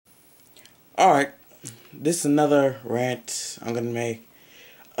Alright, this is another rant I'm gonna make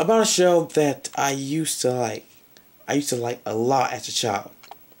about a show that I used to like. I used to like a lot as a child.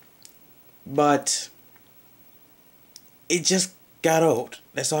 But it just got old.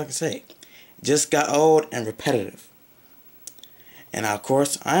 That's all I can say. It just got old and repetitive. And of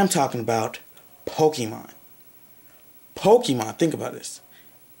course, I am talking about Pokemon. Pokemon, think about this.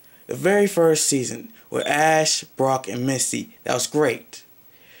 The very first season with Ash, Brock, and Misty, that was great.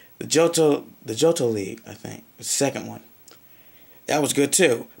 The Johto League, I think, the second one. That was good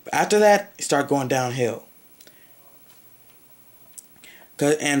too. But after that, it started going downhill.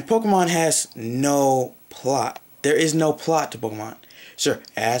 And Pokemon has no plot. There is no plot to Pokemon. Sure,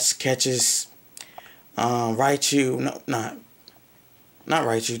 Ash catches Raichu. No, not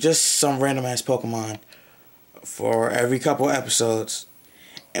Raichu. Just some random ass Pokemon for every couple episodes,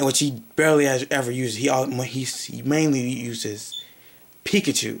 in which he barely ever uses. He mainly uses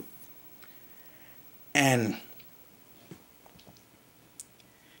Pikachu. And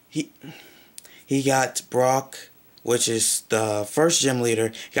he got Brock, which is the first gym leader.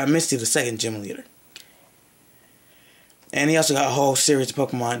 He got Misty, the second gym leader. And he also got a whole series of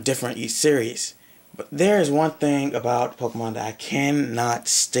Pokemon, different each series. But there is one thing about Pokemon that I cannot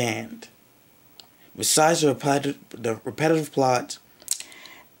stand. Besides the repetitive plot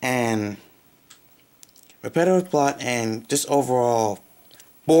and just overall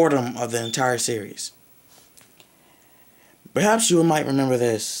boredom of the entire series. Perhaps you might remember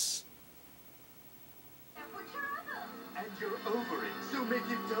this. And you're over it, so make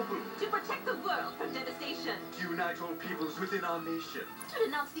it double. To protect the world from devastation. To unite all peoples within our nation. To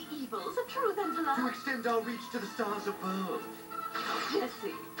denounce the evils of truth and To love. extend our reach to the stars above.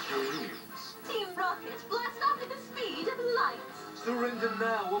 Jesse. Dreams. Team Rocket, blast off at the speed of light. Surrender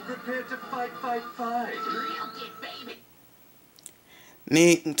now or prepare to fight. Rocket,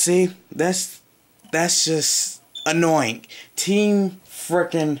 baby. See, that's just annoying. Team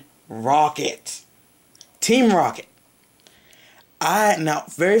frickin' Rocket. Team Rocket.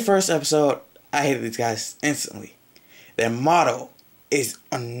 Very first episode, I hated these guys instantly. Their motto is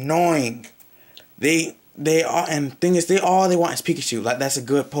annoying. They are, and the thing is, all they want is Pikachu. Like, that's a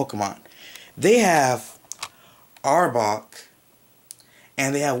good Pokemon. They have Arbok,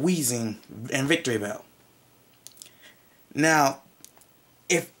 and they have Weezing and Victory Bell. Now,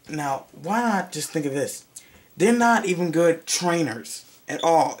 why not just think of this? They're not even good trainers at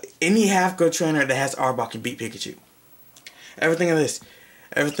all. Any half-good trainer that has Arbok can beat Pikachu. Everything of this.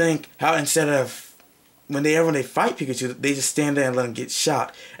 Everything, how instead of, when they fight Pikachu, they just stand there and let him get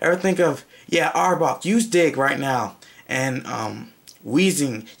shot. Everything of, yeah, Arbok, use Dig right now. And,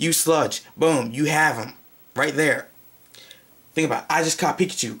 Weezing, use Sludge. Boom, you have him. Right there. Think about it. I just caught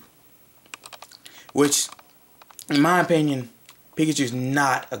Pikachu. Which, in my opinion, Pikachu's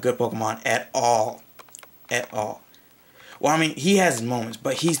not a good Pokemon at all. At all. Well, I mean, he has his moments,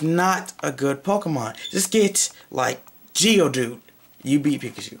 but he's not a good Pokemon. Just get, like, Geodude. You beat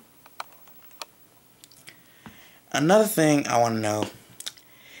Pikachu. Another thing I want to know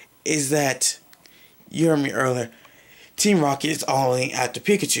is that, you heard me earlier, Team Rocket is only after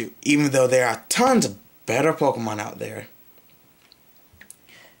Pikachu, even though there are tons of better Pokemon out there.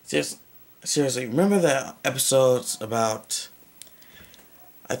 Seriously, remember the episodes about,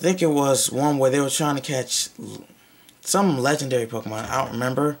 I think it was one where they were trying to catch some legendary Pokemon. I don't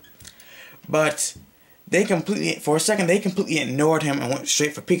remember. But for a second, they completely ignored him and went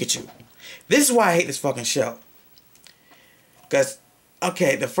straight for Pikachu. This is why I hate this fucking show. Because,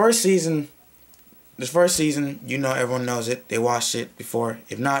 okay, the first season, you know, everyone knows it. They watched it before.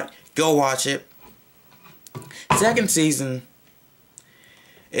 If not, go watch it. Second season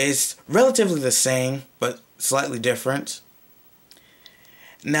is relatively the same, but slightly different.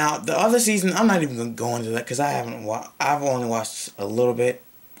 Now, the other season, I'm not even going to go into that because I've only watched a little bit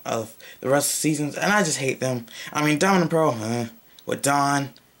of the rest of the seasons, and I just hate them. I mean, Diamond and Pearl, with Dawn,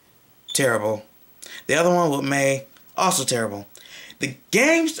 terrible. The other one with May, also terrible. The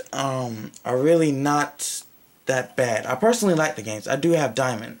games are really not that bad. I personally like the games. I do have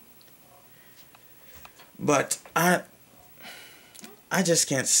Diamond. But I just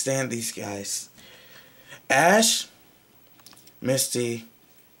can't stand these guys. Ash, Misty,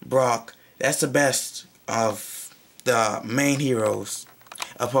 Brock, that's the best of the main heroes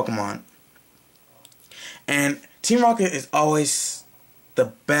of Pokemon. And Team Rocket is always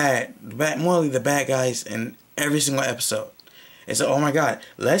morally the bad guys in every single episode. And so, oh my god,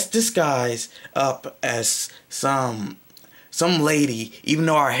 let's disguise up as some lady, even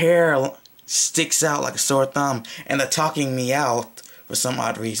though our hair sticks out like a sore thumb, and they're talking me out for some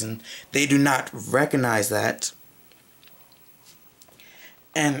odd reason. They do not recognize that.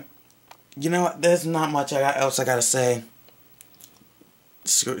 And You know what? There's not much else I gotta say.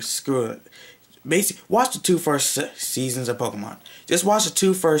 Screw it. Basically, watch the 2 first seasons of Pokemon. Just watch the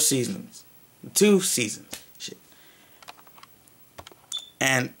 2 first seasons. 2 seasons. Shit.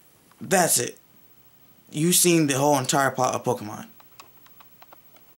 And that's it. You've seen the whole entire plot of Pokemon.